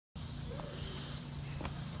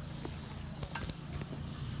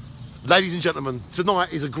Ladies and gentlemen,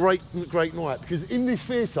 tonight is a great night because in this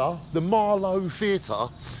theatre, the Marlow Theatre,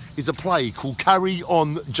 is a play called Carry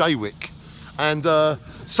On Jaywick. And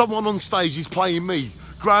someone on stage is playing me.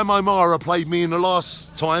 Graham O'Mara played me in the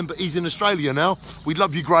last time, but he's in Australia now. We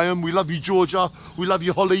love you, Graham. We love you, Georgia. We love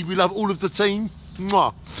you, Holly. We love all of the team.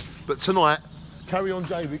 Mwah. But tonight, Carry On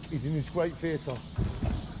Jaywick is in this great theatre.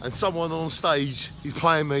 And someone on stage is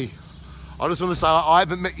playing me. I just want to say, I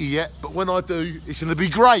haven't met you yet, but when I do, it's going to be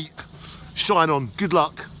great. Shine on, good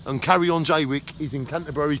luck, and Carry On Jaywick is in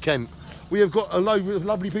Canterbury, Kent. We have got a load of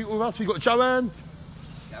lovely people with us. We've got Joanne.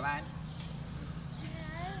 Joanne.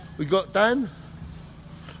 We've got Dan.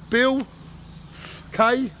 Bill.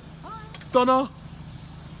 Kay. Donna.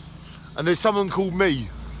 And there's someone called me.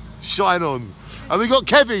 Shine on. And we've got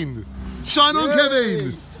Kevin. Shine on,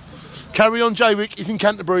 Kevin. Carry On Jaywick is in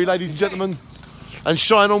Canterbury, ladies and gentlemen. And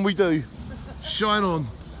shine on we do. Shine on.